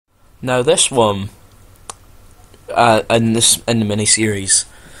Now this one, in the mini-series,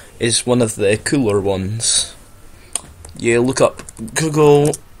 is one of the cooler ones. You look up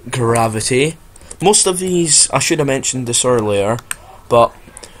Google Gravity. Most of these, I should have mentioned this earlier, but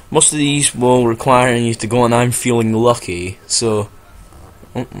most of these will require you to go on I'm feeling lucky, so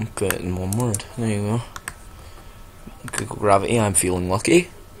put it in one word. There you go. Google Gravity, I'm feeling lucky.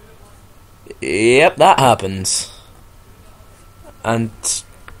 Yep, that happens. And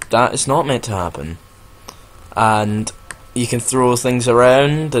that is not meant to happen. And you can throw things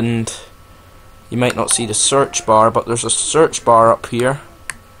around, and you might not see the search bar, but there's a search bar up here.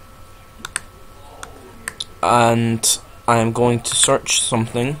 And I am going to search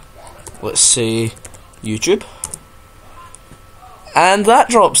something. Let's say YouTube. And that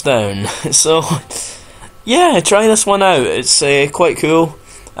drops down. So, yeah, try this one out. It's quite cool.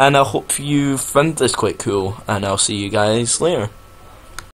 And I hope you found this quite cool. And I'll see you guys later.